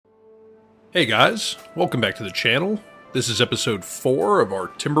Hey guys, welcome back to the channel. This is episode 4 of our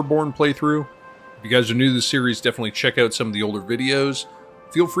Timberborn playthrough. If you guys are new to the series, definitely check out some of the older videos.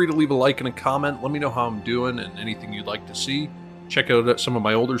 Feel free to leave a like and a comment. Let me know how I'm doing and anything you'd like to see. Check out some of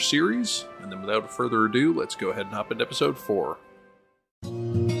my older series, and then without further ado, let's go ahead and hop into episode 4.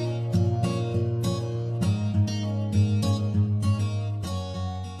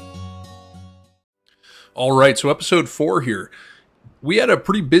 Alright, so episode 4 here. We had a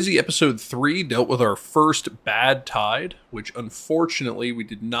pretty busy episode 3, dealt with our first bad tide, which unfortunately we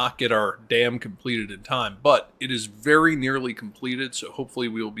did not get our dam completed in time, but it is very nearly completed, so hopefully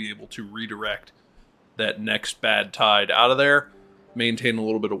we will be able to redirect that next bad tide out of there, maintain a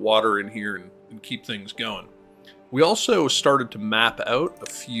little bit of water in here, and keep things going. We also started to map out a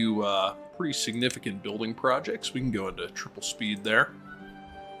few pretty significant building projects. We can go into triple speed there.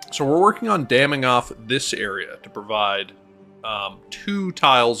 So we're working on damming off this area to provide 2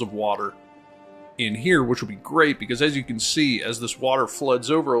 tiles of water in here, which will be great because as you can see, as this water floods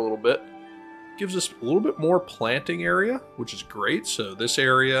over a little bit, it gives us a little bit more planting area, which is great. So this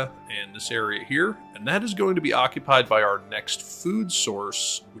area and this area here, and that is going to be occupied by our next food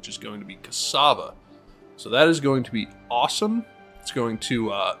source, which is going to be cassava. So that is going to be awesome. It's going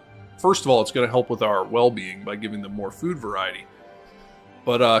to, first of all, it's going to help with our well-being by giving them more food variety.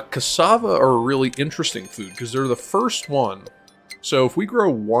 But cassava are a really interesting food because they're the first one. So if we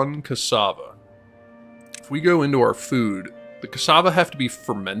grow 1 cassava, if we go into our food, the cassava have to be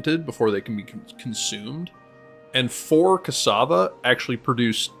fermented before they can be consumed. And 4 cassava actually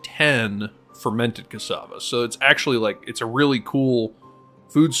produce 10 fermented cassava. So it's actually like, it's a really cool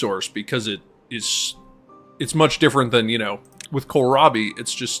food source because it's much different than, you know, with kohlrabi,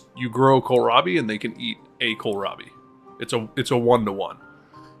 it's just you grow kohlrabi and they can eat a kohlrabi. It's a 1-to-1.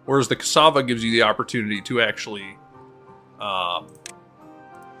 Whereas the cassava gives you the opportunity to actually, I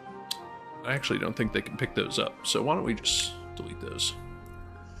actually don't think they can pick those up. So why don't we just delete those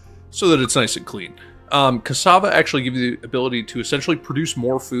so that it's nice and clean. Cassava actually gives you the ability to essentially produce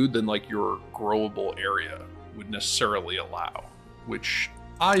more food than like your growable area would necessarily allow, which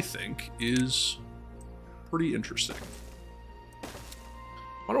I think is pretty interesting.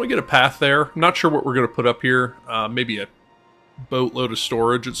 Why don't we get a path there? I'm not sure what we're going to put up here. Maybe a boatload of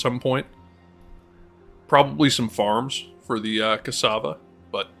storage at some point. Probably some farms for the cassava,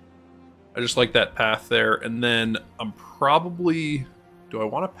 but I just like that path there. And then I'm probably... Do I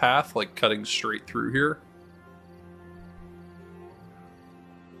want a path like cutting straight through here?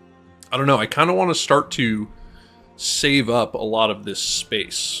 I don't know. I kind of want to start to save up a lot of this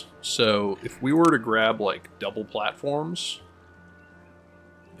space. So if we were to grab like double platforms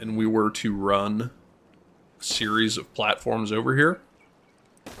and we were to run series of platforms over here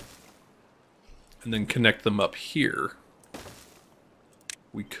and then connect them up here,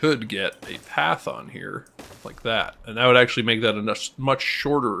 we could get a path on here like that, and that would actually make that a much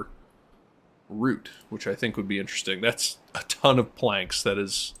shorter route, which I think would be interesting. That's a ton of planks. That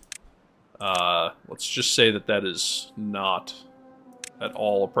is let's just say that that is not at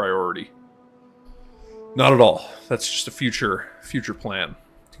all a priority. Not at all. That's just a future plan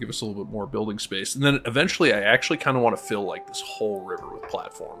to give us a little bit more building space. And then eventually I actually kind of want to fill like this whole river with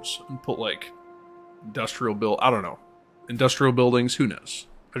platforms and put like industrial buildings, who knows?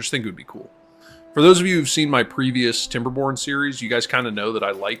 I just think it would be cool. For those of you who've seen my previous Timberborn series, you guys kind of know that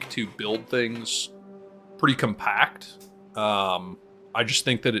I like to build things pretty compact. I just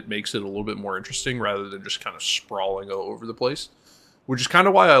think that it makes it a little bit more interesting rather than just kind of sprawling all over the place, which is kind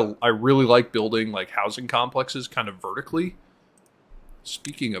of why I really like building like housing complexes kind of vertically.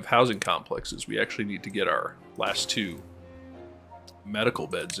 Speaking of housing complexes, we actually need to get our last 2 medical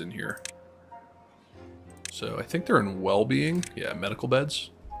beds in here. So I think they're in well-being. Yeah, medical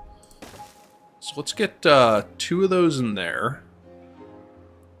beds. So let's get 2 of those in there.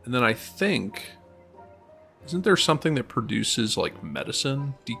 And then I think... Isn't there something that produces like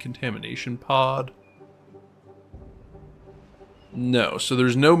medicine? Decontamination pod? No, so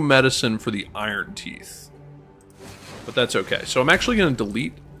there's no medicine for the iron teeth. But that's okay. So I'm actually going to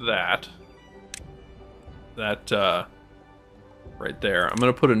delete that. Right there. I'm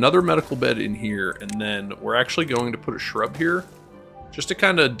going to put another medical bed in here, and then we're actually going to put a shrub here, just to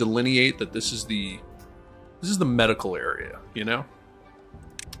kind of delineate that this is the medical area, you know?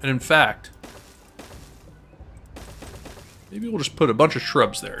 And in fact, maybe we'll just put a bunch of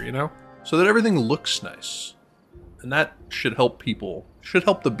shrubs there, you know? So that everything looks nice. And that should help people, should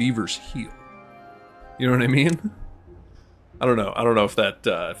help the beavers heal. You know what I mean? I don't know if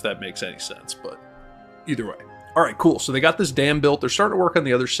that makes any sense, but either way. All right, cool. So they got this dam built. They're starting to work on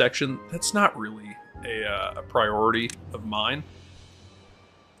the other section. That's not really a priority of mine.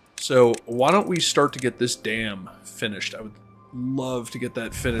 So why don't we start to get this dam finished? I would love to get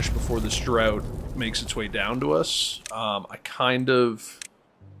that finished before this drought makes its way down to us. I kind of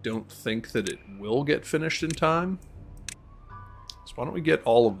don't think that it will get finished in time. So why don't we get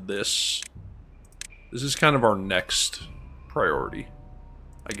all of this? This is kind of our next priority,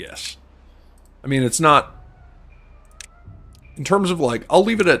 I guess. I mean, it's not... In terms of, like, I'll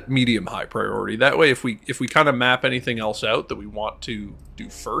leave it at medium-high priority. That way, if we kind of map anything else out that we want to do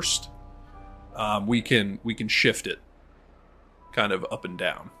first, we can shift it kind of up and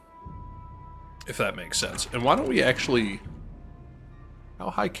down, if that makes sense. And why don't we actually... How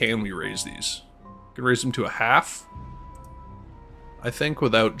high can we raise these? We can raise them to a half, I think,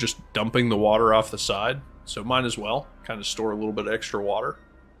 without just dumping the water off the side. So might as well kind of store a little bit of extra water.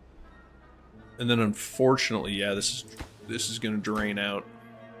 And then unfortunately, yeah, this is going to drain out.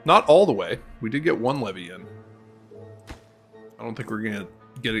 Not all the way. We did get one levee in. I don't think we're going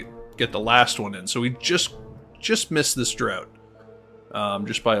to get the last one in. So we just missed this drought.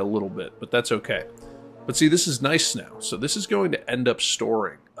 Just by a little bit, but that's okay. But see, this is nice now. So this is going to end up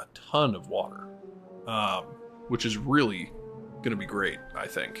storing a ton of water, which is really going to be great, I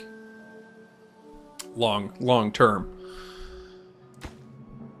think. Long term.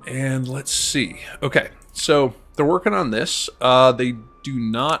 And let's see. Okay, so they're working on this. They do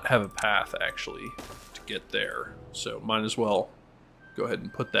not have a path, actually, to get there. So might as well go ahead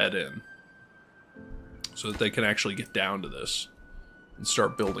and put that in so that they can actually get down to this and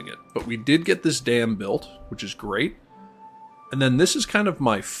start building it. But we did get this dam built, which is great. And then this is kind of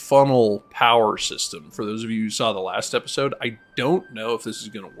my funnel power system. For those of you who saw the last episode, I don't know if this is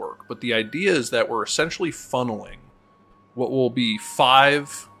going to work, but the idea is that we're essentially funneling what will be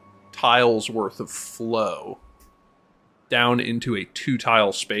 5 tiles worth of flow down into a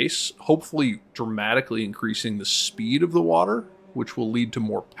 2-tile space, hopefully dramatically increasing the speed of the water, which will lead to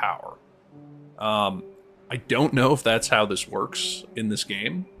more power. I don't know if that's how this works in this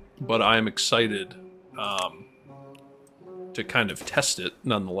game, but I am excited to kind of test it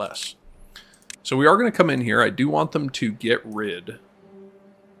nonetheless. So we are going to come in here. I do want them to get rid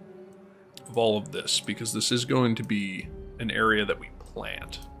of all of this because this is going to be an area that we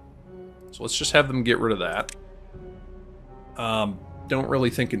plant. So let's just have them get rid of that. Don't really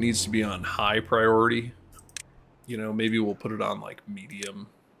think it needs to be on high priority. You know, maybe we'll put it on like medium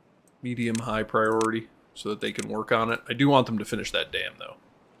high priority so that they can work on it. I do want them to finish that dam though.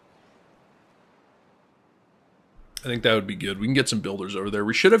 I think that would be good. We can get some builders over there.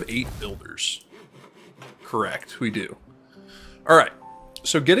 We should have 8 builders. Correct, we do. All right,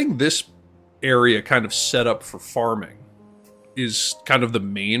 so getting this area kind of set up for farming is kind of the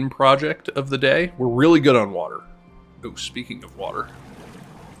main project of the day. We're really good on water. Oh, speaking of water,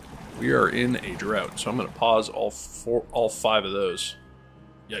 we are in a drought, so I'm going to pause all 5 of those.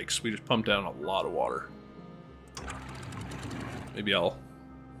 Yikes, we just pumped down a lot of water. Maybe I'll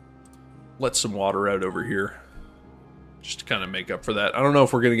let some water out over here just to kind of make up for that. I don't know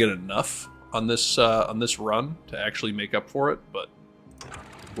if we're going to get enough on this run to actually make up for it, but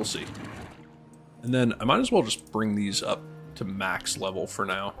we'll see. And then I might as well just bring these up to max level for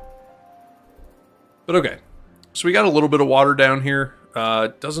now. But okay, so we got a little bit of water down here.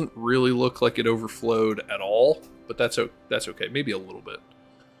 It doesn't really look like it overflowed at all, but that's okay. Maybe a little bit.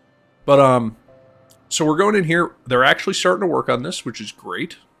 But so we're going in here. They're actually starting to work on this, which is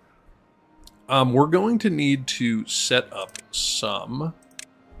great. We're going to need to set up some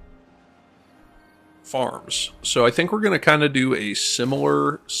farms. So I think we're going to kind of do a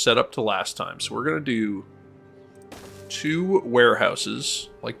similar setup to last time. So we're going to do 2 warehouses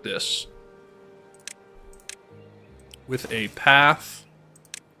like this with a path,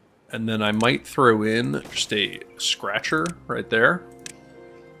 and then I might throw in just a scratcher right there.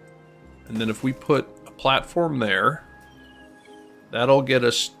 And then if we put a platform there, that'll get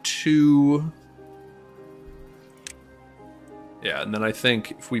us 2. Yeah, and then I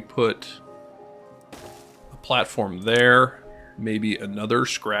think if we put a platform there, maybe another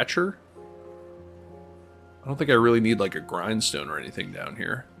scratcher. I don't think I really need like a grindstone or anything down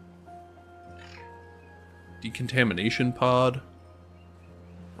here. Decontamination pod.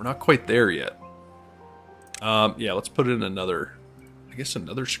 We're not quite there yet. Yeah, let's put in another, I guess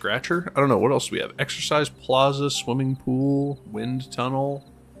another scratcher. I don't know, what else do we have? Exercise plaza, swimming pool, wind tunnel,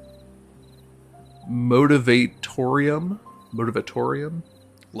 motivatorium.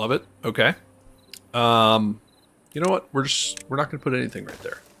 Love it. Okay. You know what? We're not going to put anything right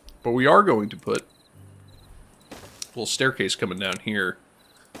there. But we are going to put a little staircase coming down here.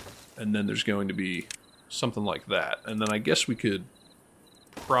 And then there's going to be something like that. And then I guess we could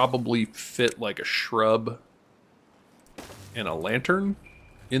probably fit like a shrub and a lantern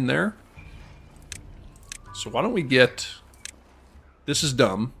in there. So why don't we get... This is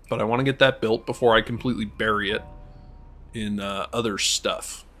dumb, but I want to get that built before I completely bury it in other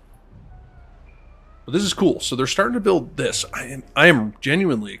stuff. But this is cool. So they're starting to build this. I am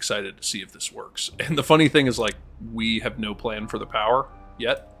genuinely excited to see if this works. And the funny thing is, like, we have no plan for the power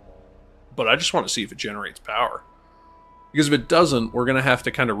yet. But I just want to see if it generates power. Because if it doesn't, we're going to have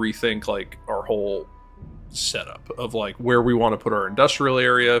to kind of rethink, like, our whole setup of, like, where we want to put our industrial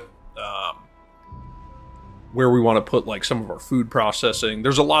area, where we want to put, like, some of our food processing.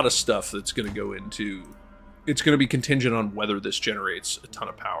 There's a lot of stuff that's going to go into... It's going to be contingent on whether this generates a ton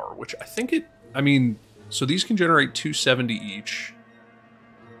of power, which I think it... I mean, so these can generate 270 each.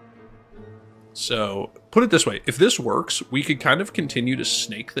 So, put it this way. If this works, we could kind of continue to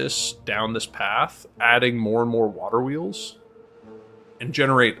snake this down this path, adding more and more water wheels, and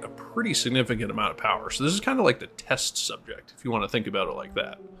generate a pretty significant amount of power. So this is kind of like the test subject, if you want to think about it like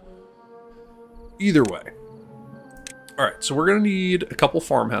that. Either way. Alright, so we're going to need a couple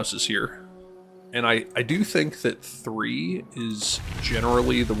farmhouses here. And I do think that 3 is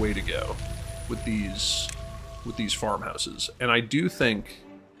generally the way to go with these farmhouses. And I do think...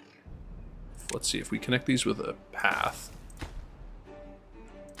 Let's see, if we connect these with a path.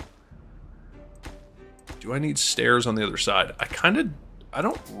 Do I need stairs on the other side? I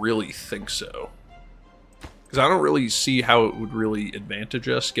don't really think so. Because I don't really see how it would really advantage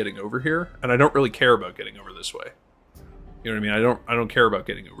us getting over here. And I don't really care about getting over this way. You know what I mean? I don't care about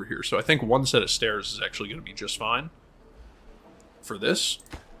getting over here. So I think one set of stairs is actually going to be just fine for this.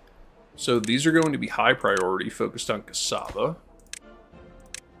 So these are going to be high priority, focused on cassava.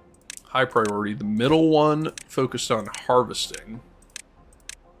 High priority. The middle one focused on harvesting.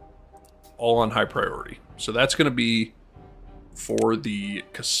 All on high priority. So that's going to be for the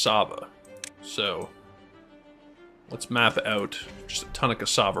cassava. So let's map out just a ton of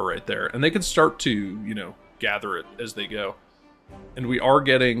cassava right there. And they can start to, you know, gather it as they go. And we are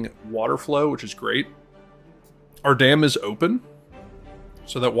getting water flow, which is great. Our dam is open,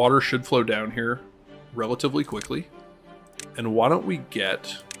 so that water should flow down here relatively quickly. And why don't we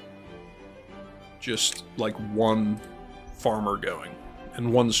get just like one farmer going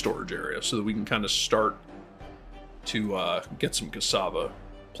and one storage area so that we can kind of start to get some cassava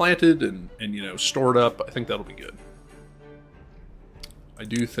planted and you know, stored up. I think that'll be good. I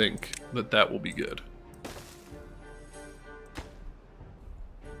do think that that will be good.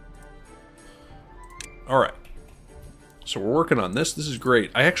 Alright, so we're working on this. This is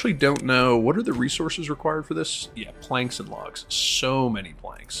great. I actually don't know, what are the resources required for this? Yeah, planks and logs. So many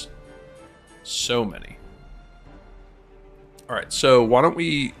planks. So many. Alright, so why don't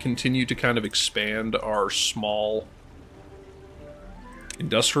we continue to kind of expand our small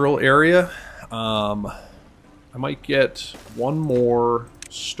industrial area. I might get one more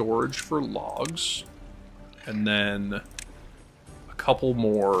storage for logs, and then a couple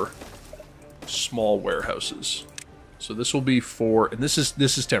more small warehouses. So this will be for, and this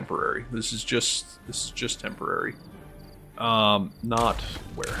is temporary. This is just temporary. Not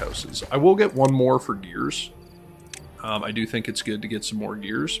warehouses. I will get one more for gears. I do think it's good to get some more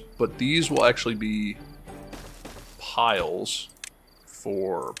gears, but these will actually be piles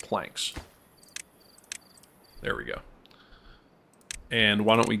for planks. There we go. And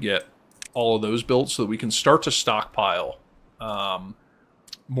why don't we get all of those built so that we can start to stockpile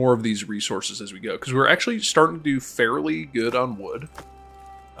more of these resources as we go. Because we're actually starting to do fairly good on wood.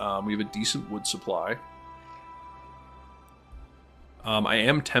 We have a decent wood supply. I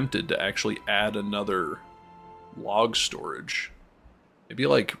am tempted to actually add another log storage. Maybe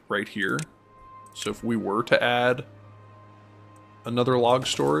like right here. So if we were to add another log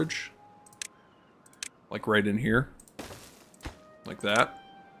storage, like right in here, like that,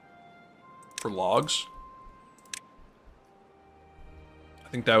 for logs, I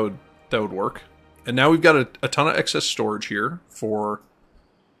think that would work. And now we've got a ton of excess storage here for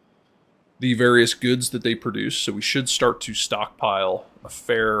the various goods that they produce, so we should start to stockpile a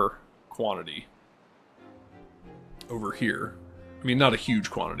fair quantity over here. I mean, not a huge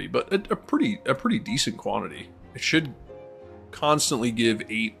quantity, but a pretty decent quantity. It should constantly give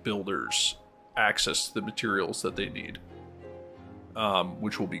 8 builders access to the materials that they need,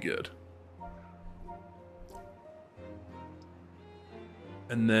 which will be good.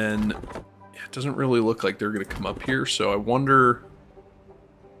 And then it doesn't really look like they're going to come up here, so I wonder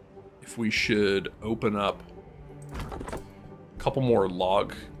if we should open up a couple more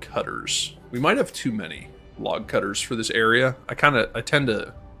log cutters. We might have too many log cutters for this area. I tend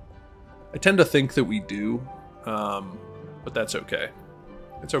to think that we do, but that's okay.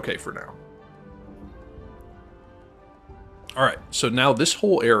 It's okay for now. All right, so now this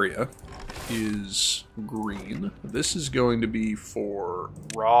whole area is green. This is going to be for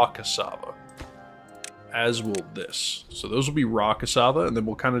raw cassava, as will this. So those will be raw cassava, and then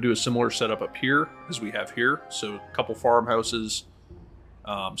we'll kind of do a similar setup up here as we have here. So a couple farmhouses,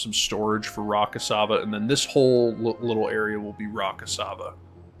 some storage for raw cassava, and then this whole little area will be raw cassava,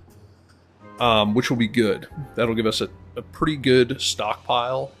 which will be good. That'll give us a pretty good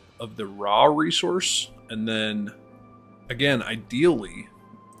stockpile of the raw resource, and then again, ideally,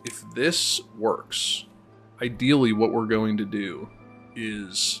 if this works, ideally what we're going to do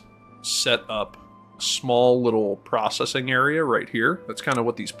is set up a small little processing area right here. That's kind of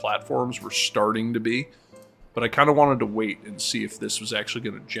what these platforms were starting to be. But I kind of wanted to wait and see if this was actually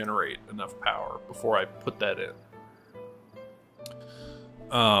going to generate enough power before I put that in.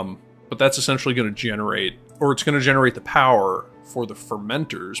 But that's essentially going to generate, or it's going to generate the power for the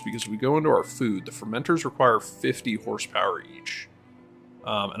fermenters, because we go into our food, the fermenters require 50 horsepower each.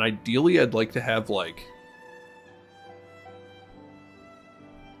 And ideally I'd like to have like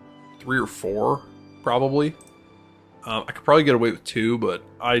 3 or 4, probably. I could probably get away with 2, but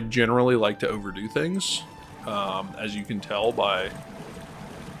I generally like to overdo things, as you can tell by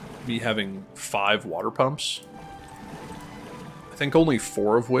me having 5 water pumps. I think only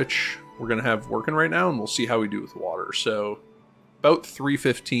 4 of which we're going to have working right now, and we'll see how we do with water. So about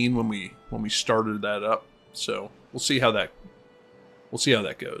 315 when we started that up. So we'll see how that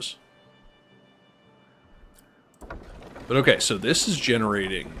goes. But okay, so this is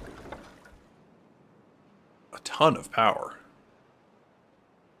generating a ton of power.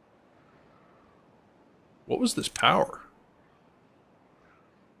 What was this power?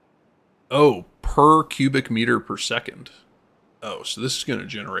 Oh, per cubic meter per second. Oh, so this is going to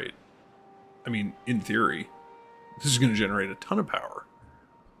generate, I mean, in theory, this is going to generate a ton of power.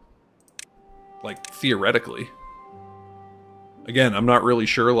 Like, theoretically. Again, I'm not really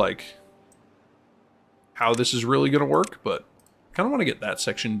sure, like, how this is really going to work, but I kind of want to get that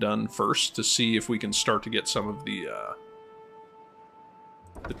section done first to see if we can start to get some of the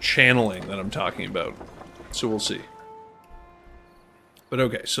channeling that I'm talking about. So we'll see. But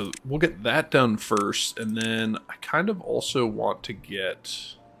okay, so we'll get that done first, and then I kind of also want to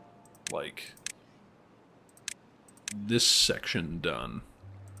get, like, this section done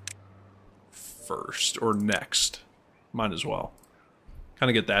first, or next. Might as well. Kind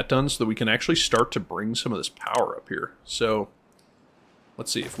of get that done so that we can actually start to bring some of this power up here. So,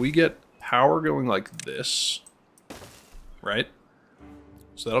 let's see, if we get power going like this, right?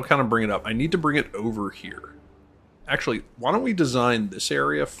 So that'll kind of bring it up. I need to bring it over here. Actually, why don't we design this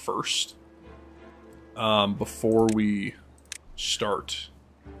area first before we start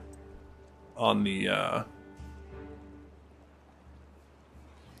on the...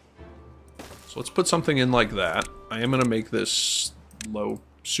 So let's put something in like that. I am going to make this low,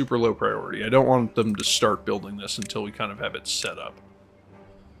 super low priority. I don't want them to start building this until we kind of have it set up.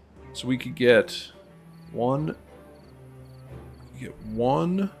 So we could get 1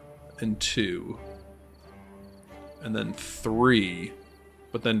 and 2, and then 3.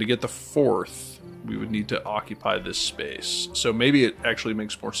 But then to get the 4th, we would need to occupy this space. So maybe it actually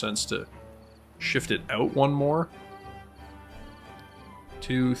makes more sense to shift it out 1 more.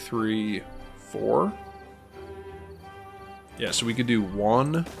 2, 3, 4. Yeah, so we could do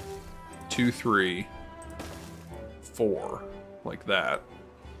 1, 2, 3, 4, like that.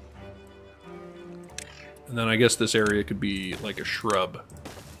 And then I guess this area could be like a shrub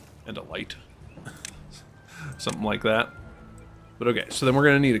and a light. Something like that. But okay, so then we're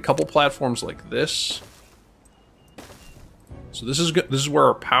going to need a couple platforms like this. So this is where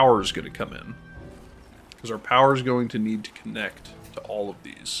our power is going to come in. Because our power is going to need to connect to all of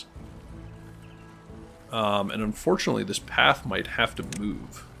these. And unfortunately, this path might have to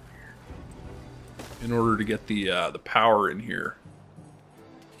move in order to get the power in here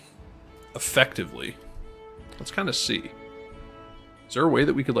effectively. Let's kind of see. Is there a way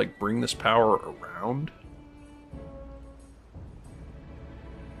that we could, like, bring this power around?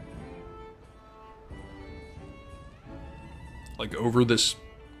 Like, over this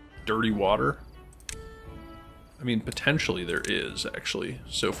dirty water? I mean, potentially there is, actually.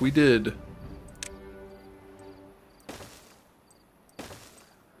 So if we did...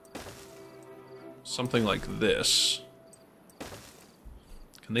 something like this.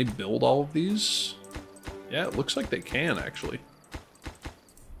 Can they build all of these? Yeah, it looks like they can, actually.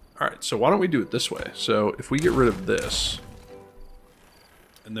 Alright, so why don't we do it this way? So if we get rid of this,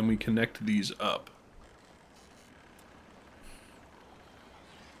 and then we connect these up.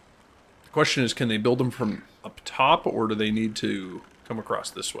 The question is, can they build them from up top, or do they need to come across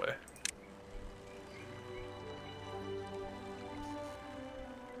this way?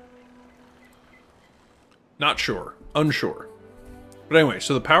 Not sure. Unsure. But anyway,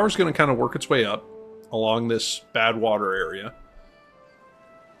 so the power's going to kind of work its way up along this bad water area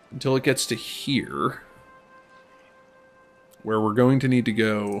until it gets to here, where we're going to need to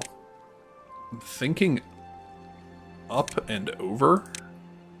go, I'm thinking, up and over.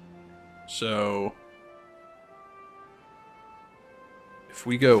 So if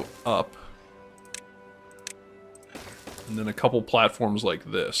we go up, and then a couple platforms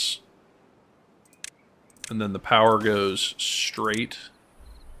like this, and then the power goes straight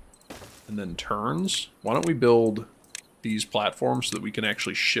and then turns. Why don't we build these platforms so that we can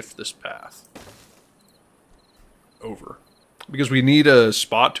actually shift this path over? Because we need a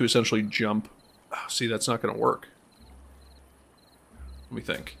spot to essentially jump. Oh, see, that's not going to work. Let me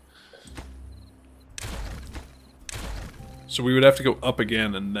think. So we would have to go up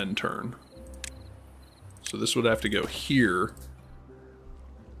again and then turn. So this would have to go here.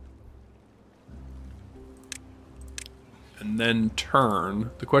 And then turn.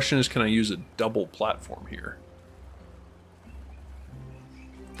 The question is, can I use a double platform here?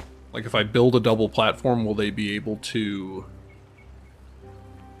 Like, if I build a double platform, will they be able to...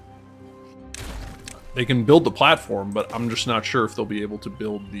 They can build the platform, but I'm just not sure if they'll be able to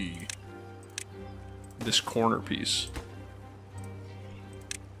build this corner piece.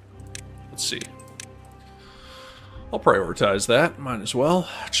 Let's see. I'll prioritize that. Might as well.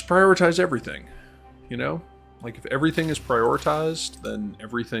 Just prioritize everything. You know? Like, if everything is prioritized, then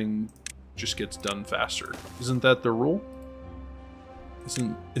everything just gets done faster. Isn't that the rule?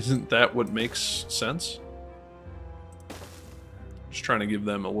 Isn't that what makes sense? Just trying to give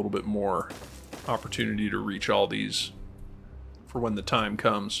them a little bit more opportunity to reach all these for when the time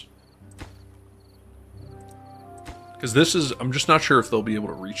comes. Because this is... I'm just not sure if they'll be able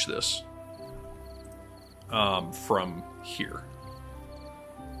to reach this from here.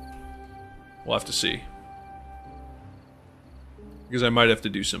 We'll have to see. Because I might have to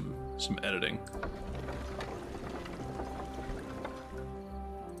do some editing.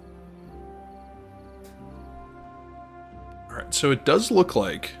 Alright, so it does look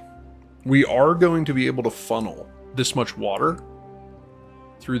like we are going to be able to funnel this much water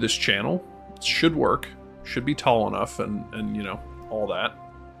through this channel. It should work. Should be tall enough and you know, all that.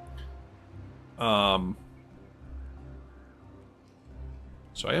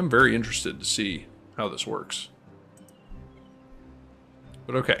 So I am very interested to see how this works.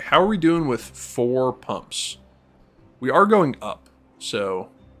 But okay, how are we doing with 4 pumps? We are going up, so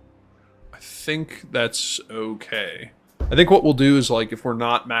I think that's okay. I think what we'll do is, like, if we're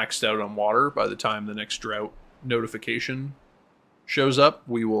not maxed out on water by the time the next drought notification shows up,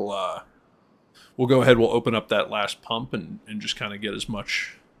 we will we'll go ahead, we'll open up that last pump and just kind of get as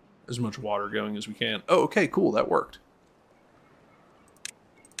much water going as we can. Oh, okay, cool, that worked.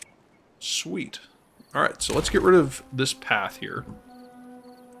 Sweet. All right, so let's get rid of this path here.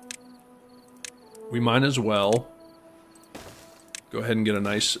 We might as well go ahead and get a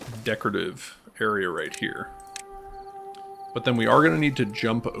nice decorative area right here. But then we are going to need to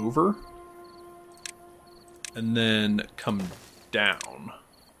jump over and then come down.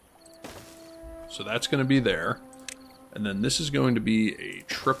 So that's going to be there. And then this is going to be a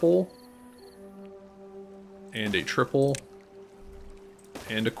triple and a triple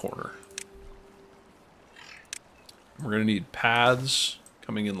and a corner. We're going to need paths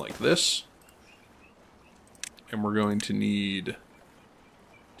coming in like this. And we're going to need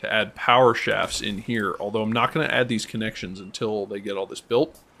to add power shafts in here. Although I'm not going to add these connections until they get all this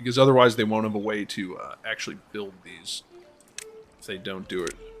built. Because otherwise they won't have a way to actually build these if they don't do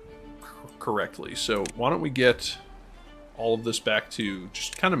it correctly. So why don't we get all of this back to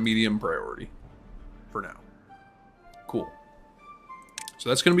just kind of medium priority for now. Cool. So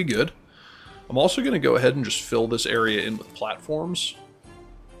that's going to be good. I'm also going to go ahead and just fill this area in with platforms.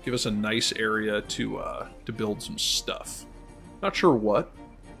 Give us a nice area to build some stuff. Not sure what,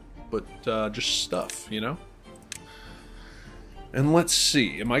 but just stuff, you know? And let's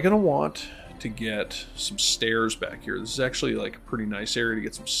see. Am I going to want to get some stairs back here? This is actually like a pretty nice area to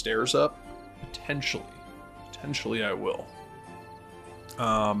get some stairs up. Potentially. Potentially I will.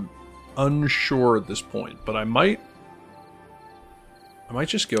 Unsure at this point, but I might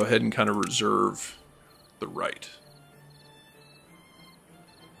just go ahead and kind of reserve the right.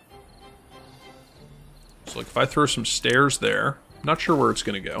 So like if I throw some stairs there, not sure where it's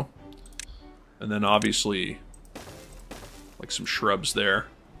going to go. And then obviously like some shrubs there.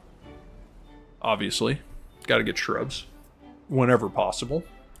 Obviously, got to get shrubs whenever possible.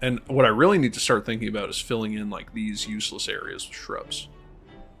 And what I really need to start thinking about is filling in like these useless areas with shrubs.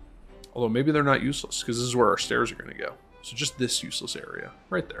 Although maybe they're not useless because this is where our stairs are going to go. So just this useless area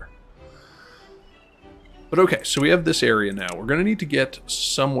right there. But okay, so we have this area now. We're going to need to get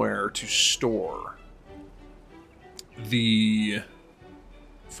somewhere to store the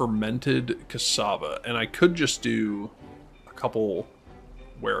fermented cassava. And I could just do a couple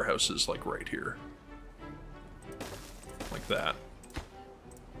warehouses like right here. Like that.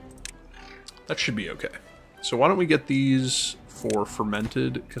 That should be okay. So why don't we get these for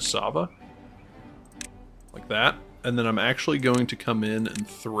fermented cassava? Like that. And then I'm actually going to come in and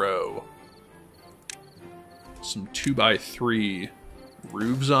throw some 2x3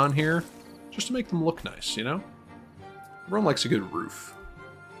 roofs on here. Just to make them look nice, you know? Everyone likes a good roof.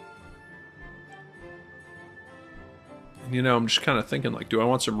 And you know, I'm just kind of thinking like, do I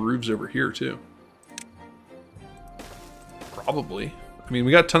want some roofs over here too? Probably. I mean,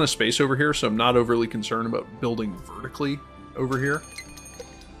 we got a ton of space over here, so I'm not overly concerned about building vertically over here.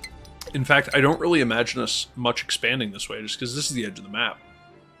 In fact, I don't really imagine us much expanding this way, just because this is the edge of the map.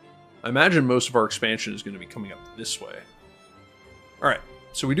 I imagine most of our expansion is going to be coming up this way. Alright,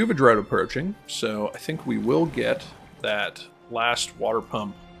 so we do have a drought approaching, so I think we will get that last water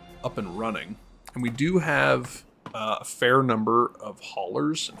pump up and running. And we do have a fair number of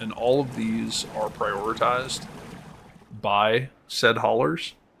haulers, and all of these are prioritized by said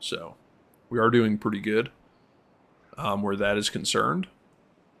haulers, so we are doing pretty good where that is concerned.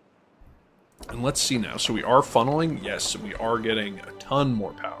 And let's see now. So we are funneling. Yes, we are getting a ton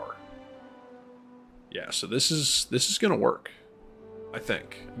more power. Yeah, so this is going to work, I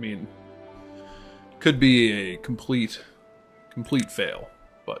think. I mean, could be a complete fail,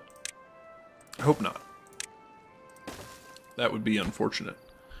 but I hope not. That would be unfortunate.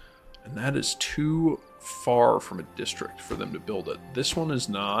 And that is too far from a district for them to build it. This one is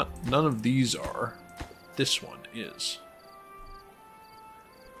not. None of these are. This one is.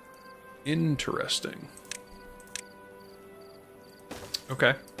 Interesting.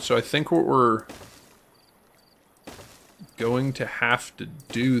 Okay, so I think what we're going to have to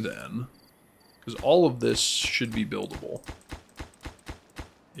do then, because all of this should be buildable.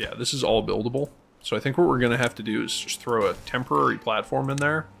 Yeah, this is all buildable. So I think what we're going to have to do is just throw a temporary platform in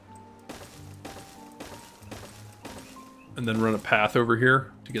there. And then run a path over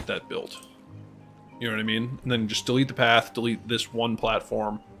here to get that built. You know what I mean? And then just delete the path, delete this one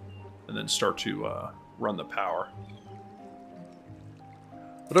platform, and then start to run the power.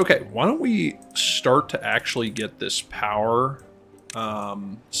 But okay, why don't we start to actually get this power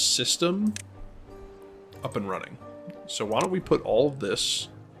system up and running. So why don't we put all of this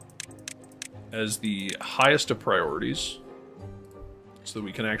as the highest of priorities so that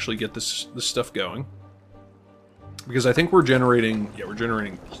we can actually get this stuff going. Because I think we're generating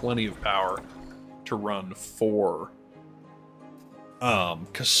plenty of power to run 4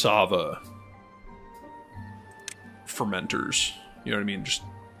 cassava fermenters. You know what I mean? Just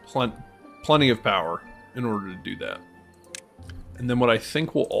plenty of power in order to do that. And then what I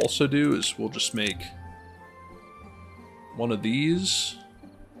think we'll also do is we'll just make one of these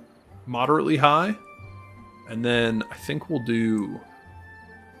moderately high. And then I think we'll do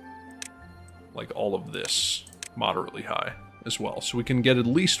like all of this moderately high as well. So we can get at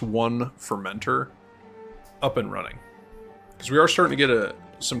least one fermenter up and running. Because we are starting to get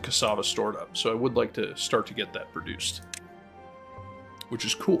some cassava stored up. So I would like to start to get that produced. Which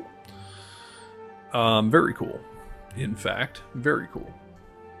is cool. Very cool. In fact, very cool.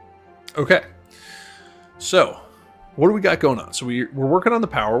 Okay. So, what do we got going on? So we're working on the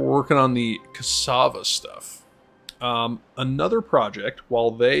power. We're working on the cassava stuff. Another project,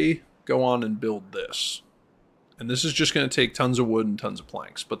 while they go on and build this, and this is just going to take tons of wood and tons of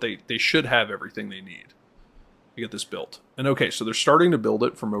planks, but they should have everything they need to get this built. And okay, so they're starting to build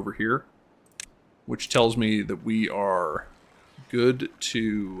it from over here, which tells me that we are good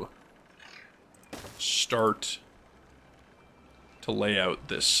to start to lay out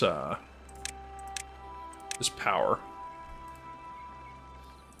this this power.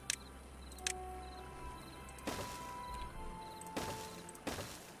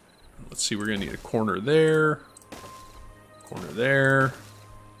 Let's see, we're gonna need a corner there,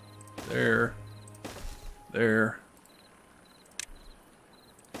 there,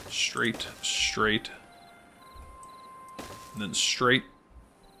 straight, and then straight.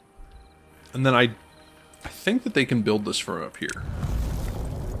 And then I think that they can build this from up here.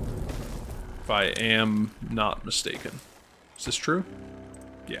 If I am not mistaken. Is this true?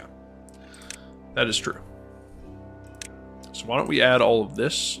 Yeah. That is true. So why don't we add all of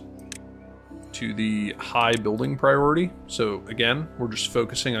this to the high building priority. So again, we're just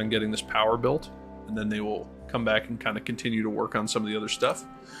focusing on getting this power built, and then they will come back and kind of continue to work on some of the other stuff.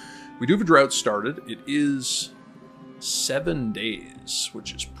 We do have a drought started. It is 7 days,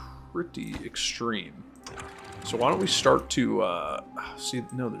 which is pretty extreme. So why don't we start to, see,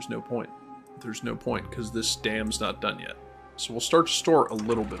 no, there's no point. There's no point because this dam's not done yet. So we'll start to store a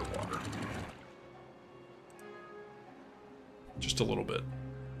little bit of water. Just a little bit.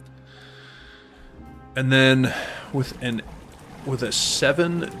 And then with a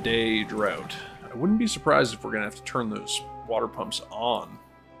 7-day drought, I wouldn't be surprised if we're going to have to turn those water pumps on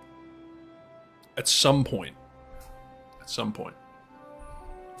at some point. At some point.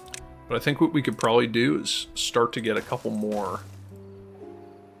 But I think what we could probably do is start to get a couple more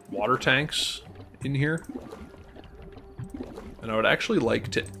water tanks in here. And I would actually like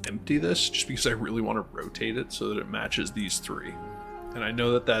to empty this just because I really want to rotate it so that it matches these three. And I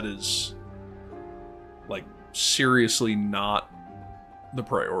know that that is, like, seriously not the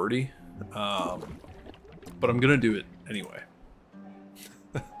priority. But I'm going to do it anyway.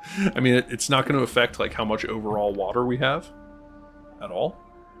 I mean, it's not going to affect, like, how much overall water we have at all.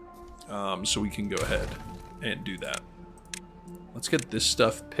 So we can go ahead and do that. Let's get this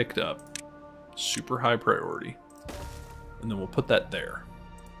stuff picked up. Super high priority. And then we'll put that there.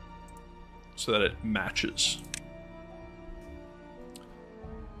 So that it matches.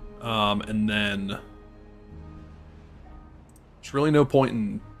 And then there's really no point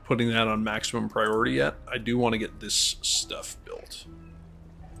in putting that on maximum priority yet. I do want to get this stuff built.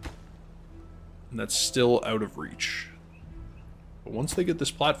 And that's still out of reach. But once they get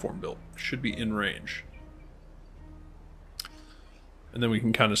this platform built, it should be in range. And then we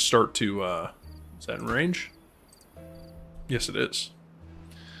can kind of start to, is that in range? Yes, it is.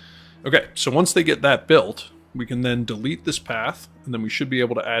 Okay, so once they get that built, we can then delete this path, and then we should be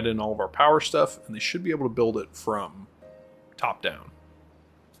able to add in all of our power stuff, and they should be able to build it from top down,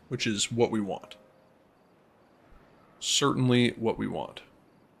 which is what we want. Certainly what we want.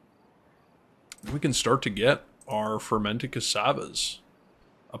 We can start to get our fermented cassavas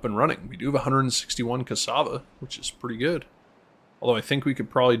up and running. We do have 161 cassava, which is pretty good. Although I think we could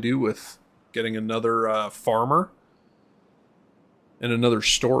probably do with getting another farmer and another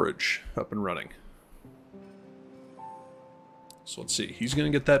storage up and running. So let's see. He's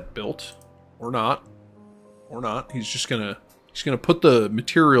going to get that built or not. Or not. He's just going to put the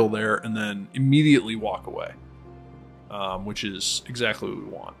material there and then immediately walk away. Which is exactly what we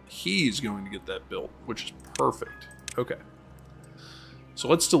want. He's going to get that built, which is perfect. Okay. So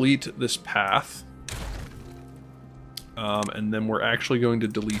let's delete this path. And then we're actually going to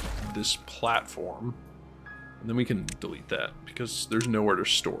delete this platform. And then we can delete that because there's nowhere to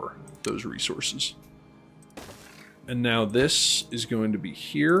store those resources. And now this is going to be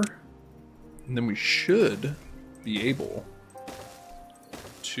here. And then we should be able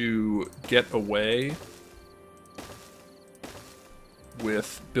to get away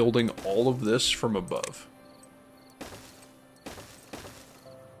with building all of this from above.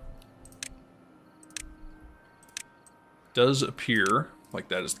 Does appear like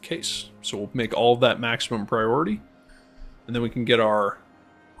that is the case. So we'll make all of that maximum priority, and then we can get our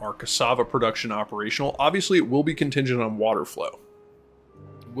cassava production operational. Obviously, it will be contingent on water flow.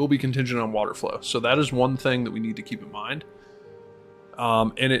 It will be contingent on water flow. So that is one thing that we need to keep in mind.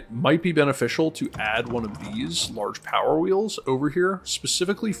 And it might be beneficial to add one of these large power wheels over here,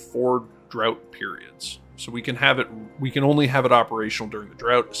 specifically for drought periods. So we can have it, we can only have it operational during the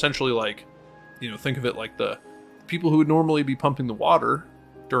drought. Essentially, like, you know, think of it like the people who would normally be pumping the water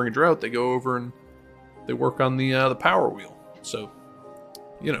during a drought, they go over and they work on the power wheel. So,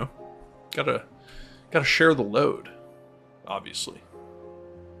 you know, gotta share the load, obviously.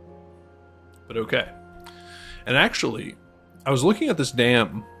 But okay. And actually, I was looking at this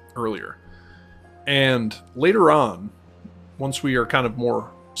dam earlier, and later on, once we are kind of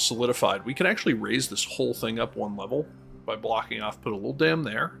more solidified, we can actually raise this whole thing up one level by blocking off, put a little dam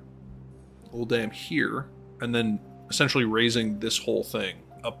there, a little dam here, and then essentially raising this whole thing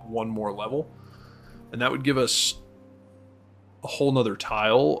up one more level. And that would give us a whole nother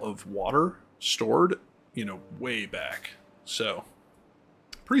tile of water stored, you know, way back. So,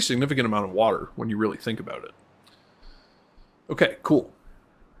 pretty significant amount of water when you really think about it. Okay, cool.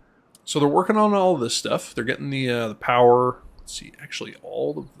 So they're working on all of this stuff. They're getting the power. Let's see, actually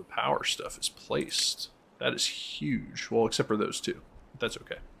all of the power stuff is placed. That is huge. Well, except for those two. But that's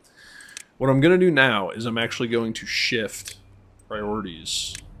okay. What I'm going to do now is I'm actually going to shift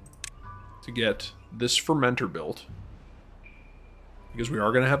priorities to get this fermenter built, because we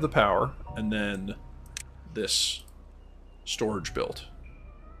are going to have the power, and then this storage built,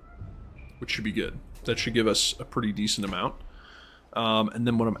 which should be good. That should give us a pretty decent amount. And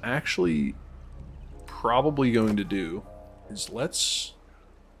then what I'm actually probably going to do is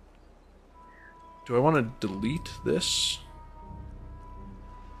do I want to delete this?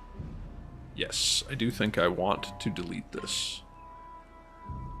 Yes, I do think I want to delete this.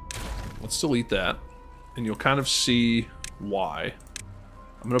 Let's delete that, and you'll kind of see why.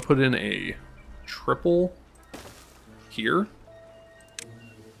 I'm going to put in a triple here,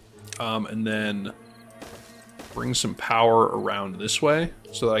 and then bring some power around this way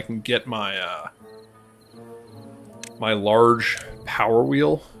so that I can get my my large power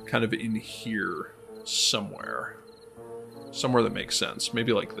wheel kind of in here somewhere. Somewhere that makes sense.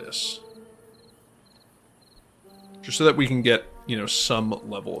 Maybe like this. Just so that we can get, you know, some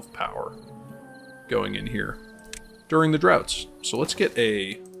level of power going in here during the droughts. So let's get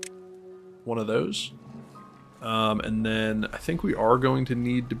one of those. And then I think we are going to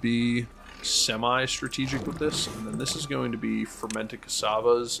need to be semi-strategic with this. And then this is going to be fermented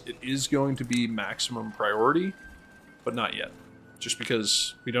cassavas. It is going to be maximum priority, but not yet. Just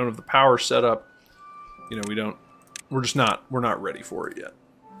because we don't have the power set up. You know, we're not ready for it yet.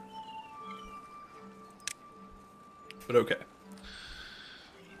 But okay.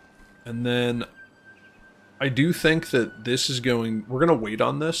 And then I do think that this is we're going to wait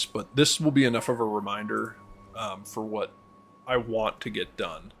on this, but this will be enough of a reminder for what I want to get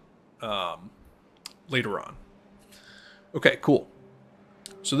done later on. Okay, cool.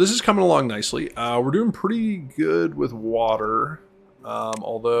 So this is coming along nicely. We're doing pretty good with water,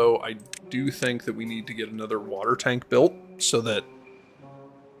 although I do think that we need to get another water tank built so that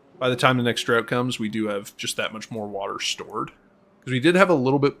by the time the next drought comes, we do have just that much more water stored. Because we did have a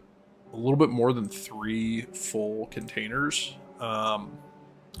little bit more than 3 full containers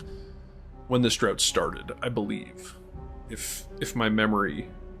when this drought started, I believe, if my memory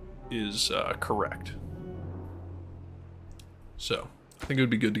is correct. So I think it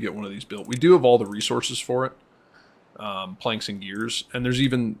would be good to get one of these built. We do have all the resources for it, planks and gears, and there's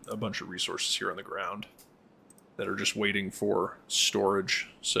even a bunch of resources here on the ground that are just waiting for storage,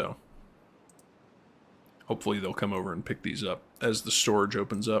 so hopefully they'll come over and pick these up as the storage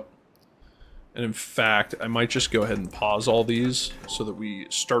opens up. And in fact, I might just go ahead and pause all these so that we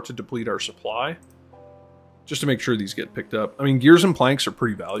start to deplete our supply, just to make sure these get picked up. I mean, gears and planks are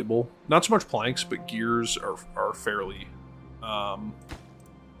pretty valuable. Not so much planks, but gears are fairly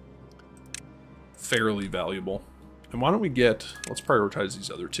valuable. And why don't we let's prioritize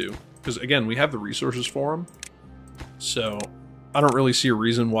these other two, because again, we have the resources for them. So I don't really see a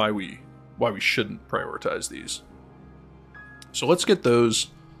reason why we shouldn't prioritize these. So let's get those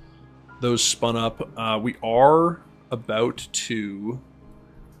spun up. We are about to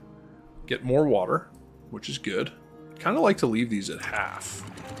get more water, which is good. Kind of like to leave these at half,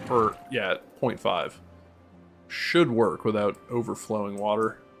 or yeah, at 0.5. Should work without overflowing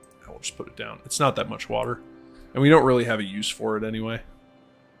water. I'll just put it down. It's not that much water, and we don't really have a use for it anyway,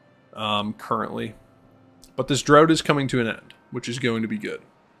 currently. But this drought is coming to an end, which is going to be good.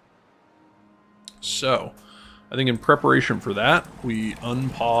 So, I think in preparation for that, we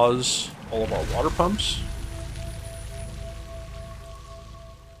unpause all of our water pumps.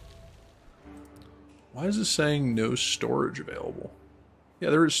 Why is this saying no storage available? Yeah,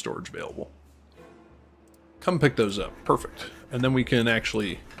 there is storage available. Come pick those up. Perfect. And then we can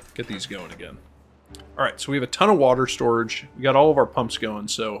actually get these going again. Alright, so we have a ton of water storage. We got all of our pumps going,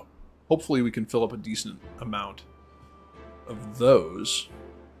 so hopefully we can fill up a decent amount of those.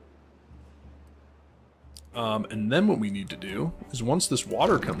 And then what we need to do is once this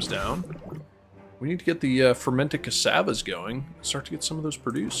water comes down, we need to get the fermented cassavas going and start to get some of those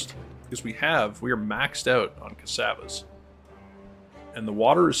produced. Because we are maxed out on cassavas. And the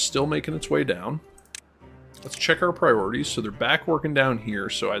water is still making its way down. Let's check our priorities. So they're back working down here,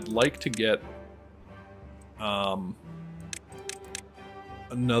 so I'd like to get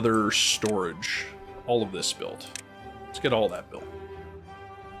another storage, all of this built. Let's get all that built.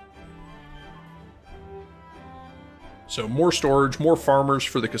 So more storage, more farmers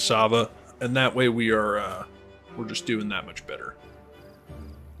for the cassava, and that way we're just doing that much better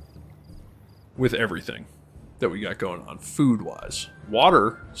with everything that we got going on food-wise.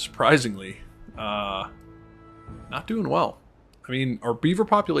 Water, surprisingly, not doing well. I mean, our beaver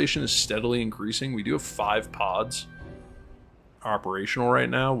population is steadily increasing. We do have 5 pods operational right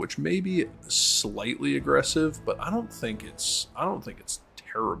now, which may be slightly aggressive, but I don't think it's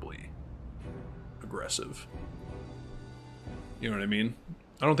terribly aggressive. You know what I mean?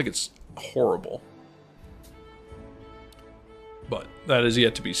 I don't think it's horrible. But that is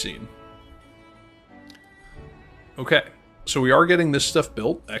yet to be seen. Okay, so we are getting this stuff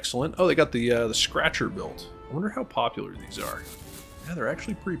built. Excellent. Oh, they got the scratcher built. I wonder how popular these are. Yeah, they're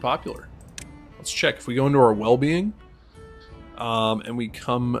actually pretty popular. Let's check. If we go into our well-being, and we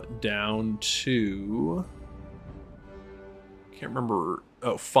come down to... Can't remember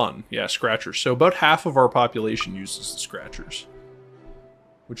Oh, fun. Yeah, scratchers. So about half of our population uses the scratchers,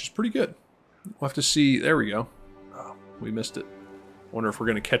 which is pretty good. We'll have to see. There we go. Oh, we missed it. Wonder if we're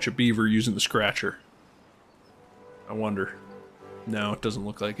going to catch a beaver using the scratcher. I wonder. No, it doesn't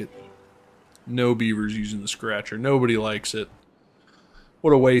look like it. No beavers using the scratcher. Nobody likes it.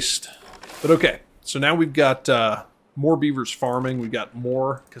 What a waste. But okay, so now we've got more beavers farming. We've got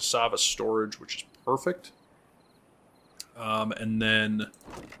more cassava storage, which is perfect. And then,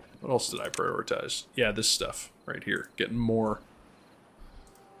 what else did I prioritize? Yeah, this stuff right here. Getting more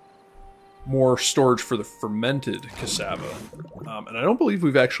storage for the fermented cassava. And I don't believe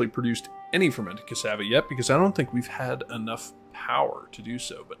we've actually produced any fermented cassava yet, because I don't think we've had enough power to do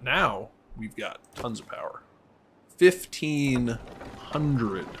so. But now we've got tons of power.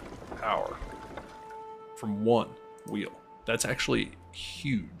 1,500 power from one wheel. That's actually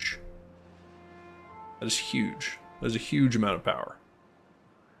huge. That is huge. That is a huge amount of power.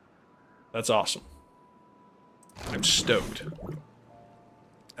 That's awesome. I'm stoked.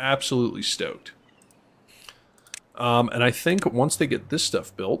 Absolutely stoked. And I think once they get this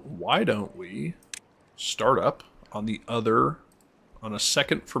stuff built, why don't we start up on a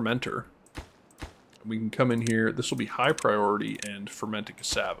second fermenter. We can come in here. This will be high priority and fermented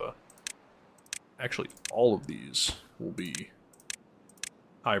cassava. Actually, all of these will be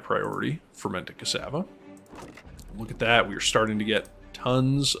high priority fermented cassava. Look at that. We are starting to get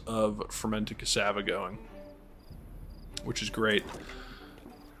tons of fermented cassava going, which is great.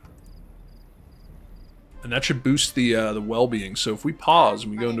 And that should boost the well-being. So if we pause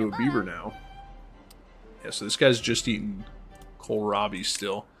and we go into a beaver now. Yeah, so this guy's just eating kohlrabi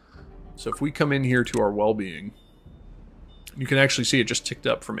still. So if we come in here to our well-being, you can actually see it just ticked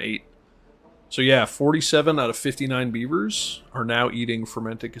up from 8. So yeah, 47 out of 59 beavers are now eating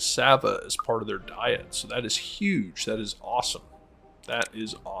fermented cassava as part of their diet. So that is huge. That is awesome. That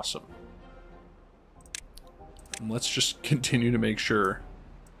is awesome. And let's just continue to make sure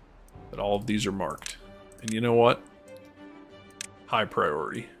that all of these are marked. And you know what? High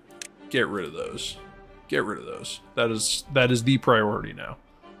priority. Get rid of those. Get rid of those. That is the priority now.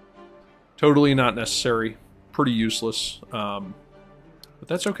 Totally not necessary. Pretty useless. But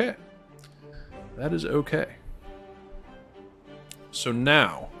that's okay. That is okay. So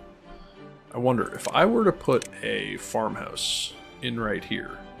now, I wonder, if I were to put a farmhouse in right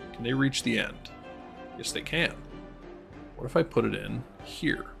here, can they reach the end? Yes, they can. What if I put it in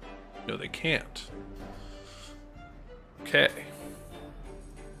here? No, they can't. Okay.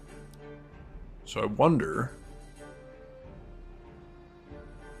 So I wonder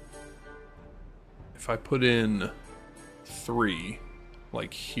if I put in 3,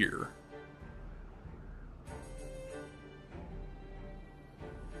 like here.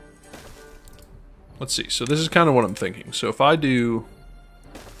 Let's see. So this is kind of what I'm thinking. So if I do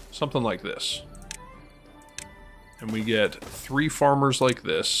something like this, and we get 3 farmers like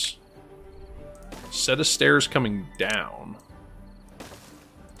this, set of stairs coming down.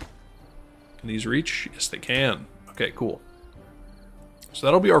 Can these reach? Yes, they can. Okay, cool. So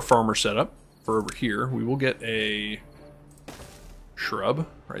that'll be our farmer setup for over here. We will get a shrub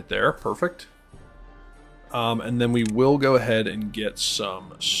right there. Perfect. And then we will go ahead and get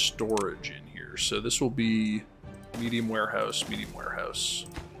some storage in here. So this will be medium warehouse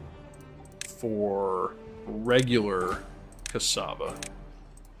for regular cassava.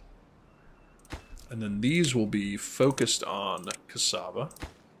 And then these will be focused on cassava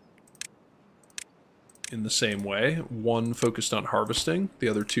in the same way. 1 focused on harvesting, the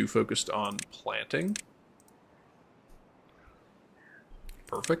other 2 focused on planting.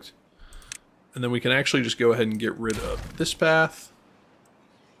 Perfect. And then we can actually just go ahead and get rid of this path.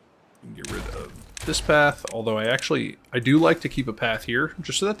 And get rid of this path, although I do like to keep a path here,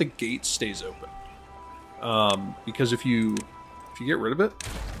 just so that the gate stays open. Because if you get rid of it,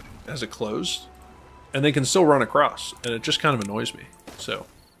 it has it closed, and they can still run across, and it just kind of annoys me. So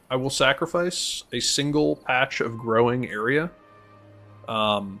I will sacrifice a single patch of growing area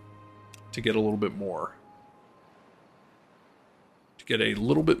to get a little bit more.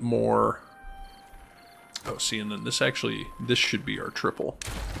 Oh, see, and then this should be our triple.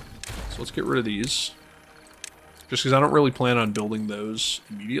 So let's get rid of these. Just because I don't really plan on building those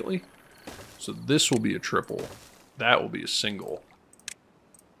immediately. So this will be a triple. That will be a single.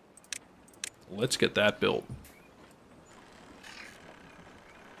 Let's get that built.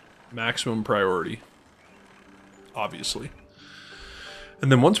 Maximum priority. Obviously.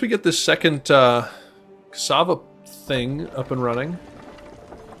 And then once we get this second cassava thing up and running,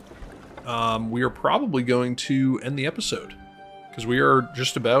 we are probably going to end the episode. Because we are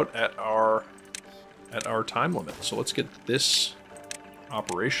just about at our time limit. So let's get this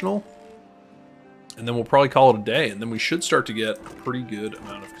operational. And then we'll probably call it a day, and then we should start to get a pretty good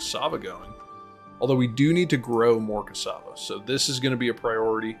amount of cassava going. Although we do need to grow more cassava, so this is going to be a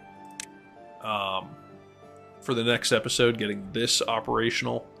priority for the next episode, getting this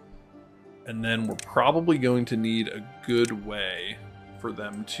operational. And then we're probably going to need a good way for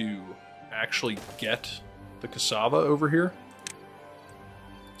them to actually get the cassava over here.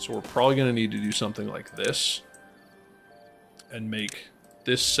 So we're probably going to need to do something like this and make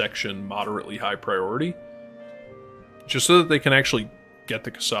this section moderately high priority, just so that they can actually get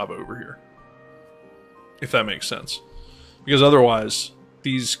the cassava over here, if that makes sense. Because otherwise,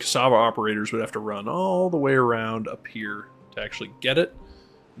 these cassava operators would have to run all the way around up here to actually get it,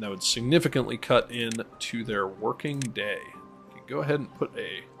 and that would significantly cut into their working day. Okay, go ahead and put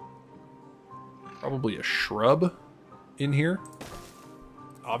probably a shrub in here,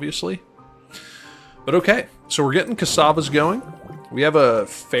 obviously. But okay, so we're getting cassavas going. We have a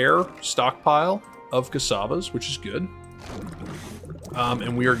fair stockpile of cassavas, which is good.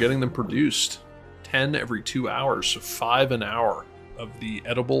 And we are getting them produced 10 every 2 hours, so 5 an hour of the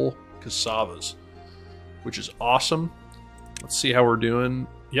edible cassavas, which is awesome. Let's see how we're doing.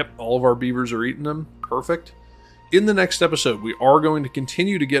 Yep, all of our beavers are eating them. Perfect. In the next episode, we are going to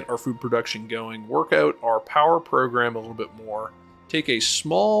continue to get our food production going, work out our power program a little bit more, take a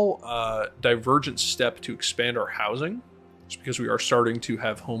small divergent step to expand our housing, just because we are starting to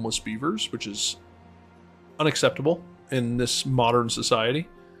have homeless beavers, which is unacceptable in this modern society,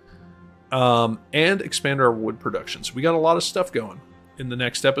 and expand our wood production. So we got a lot of stuff going in the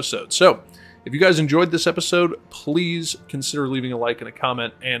next episode. So if you guys enjoyed this episode, please consider leaving a like and a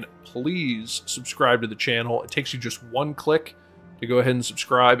comment, and please subscribe to the channel. It takes you just one click to go ahead and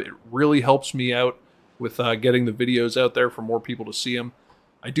subscribe. It really helps me out with getting the videos out there for more people to see them.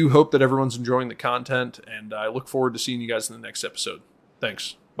 I do hope that everyone's enjoying the content, and I look forward to seeing you guys in the next episode.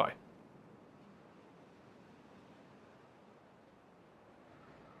 Thanks. Bye.